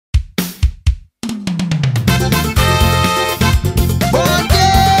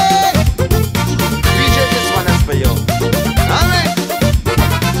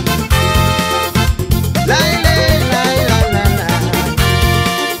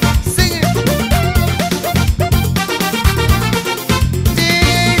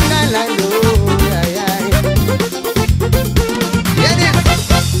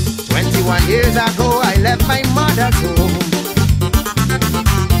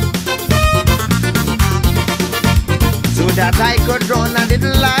that I could run a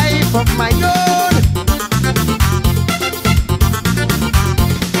little life of my own.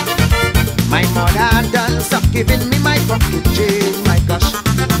 My mother done stop giving me my pocket change, my gosh.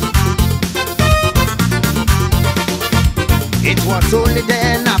 It was only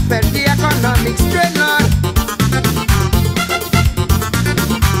then I felt the economic strain, Lord,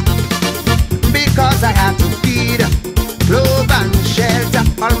 because I had to feed, clothe and shelter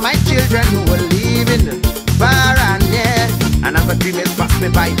all my children who were living far and near. And as the dream is passed me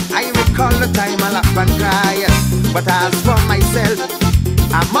by, I recall the time I laugh and cry. But as for myself,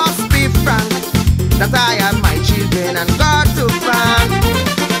 I must be frank, that I have my children and God to thank.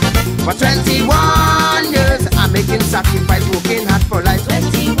 For 21 years, I'm making sacrifice, working hard for life.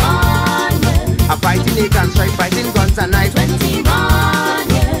 21 years. I'm fighting a gun strike, fighting guns and knives. 21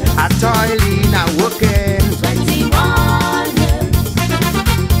 years. I'm toiling and working. 21 years.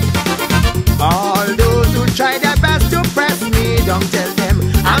 All those who try their best to press me, don't tell them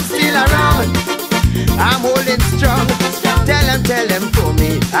I'm still around. I'm holding strong. Tell them for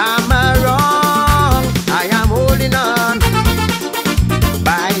me I'm wrong. I am holding on.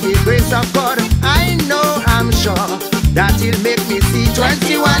 By the grace of God, I know I'm sure that He'll make me see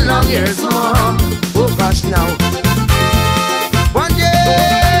 21 long years more. Oh gosh, now one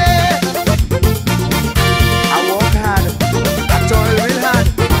day I work hard, I toil real hard.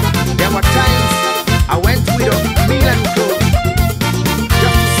 There were times I went without meal and clothes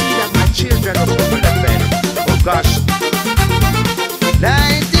just to see that my children were put in bed. Oh gosh.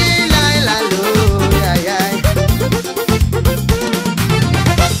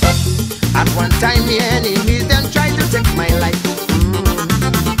 At one time the enemies then tried to take my life.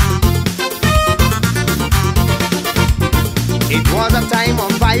 It was a time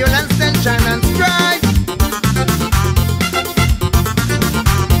of violence, tension and strife.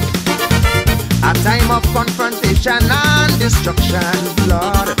 A time of confrontation and destruction,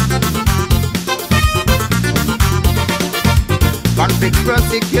 Lord. Conflict,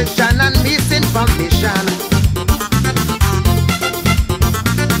 persecution and misinformation.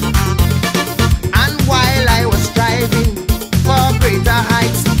 And while I was striving for greater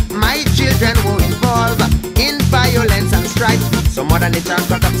heights, my children were involved in violence and strife. So Mother Nature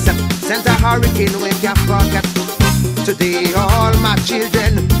got upset, sent a hurricane we can't forget. Today all my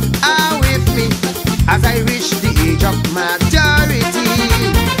children are with me as I reach the age of maturity.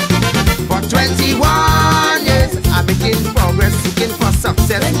 For 21 years I'm making progress, seeking for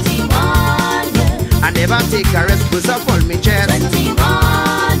success. 21 years. I never take a rest, push up on me chest.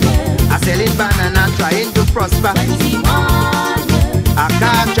 21 years. I selling banana, trying to prosper. 21 years. I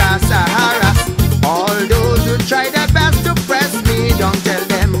can't just harass all those who try their best to press me. Don't tell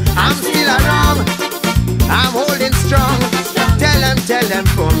them I'm still around. I'm holding strong. Tell them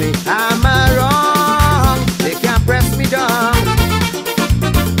for me I'm wrong. They can't press me down.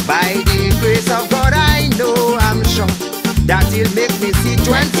 By the grace of God, I know I'm sure that He'll make me see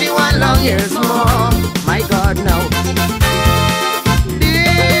 21 long years more. My God, now.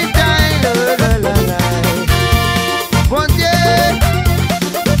 Did I one day?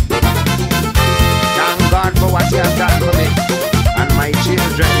 Thank God for what He has done for me and my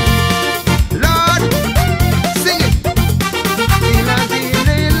children. Lord, sing it.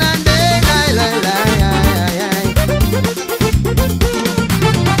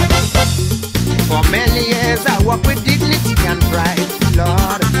 For many years I walk with dignity and pride,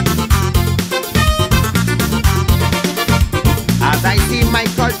 Lord. As I see my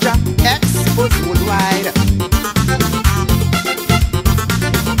culture exposed worldwide,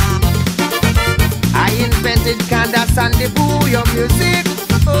 I invented Candace and the booyah music.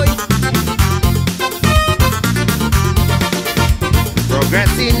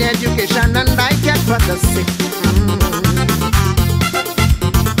 Progress in education and I care for the sick.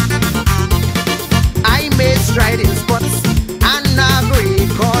 I made stride in sports and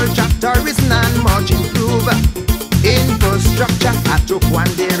agriculture. Tourism and much improve. Infrastructure I took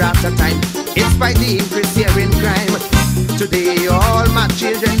one day at a time. In spite the increase here in crime, today all my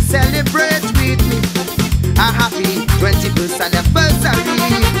children celebrate with me a happy 21st anniversary.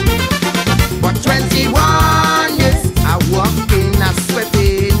 For 21 years I walk in a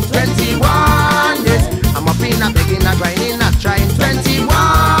sweating. 21 years I'm up in a begging, a grinding, a trying.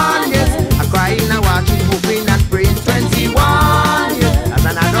 21 years I crying, a watching, hoping and praying. 21 years as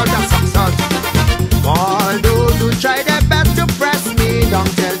an adult of some sort. All those who try their best to press me,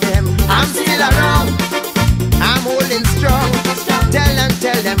 don't tell them I'm still around. I'm holding strong.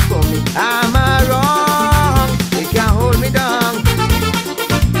 Tell them for me I'm wrong. They can't hold me down.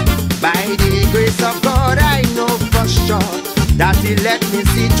 By the grace of God I know for sure that He let me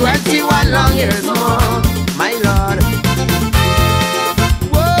see 21 long years more. My Lord,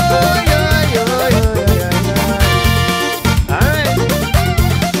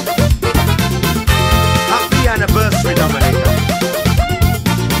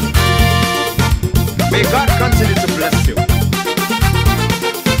 God continue to bless you.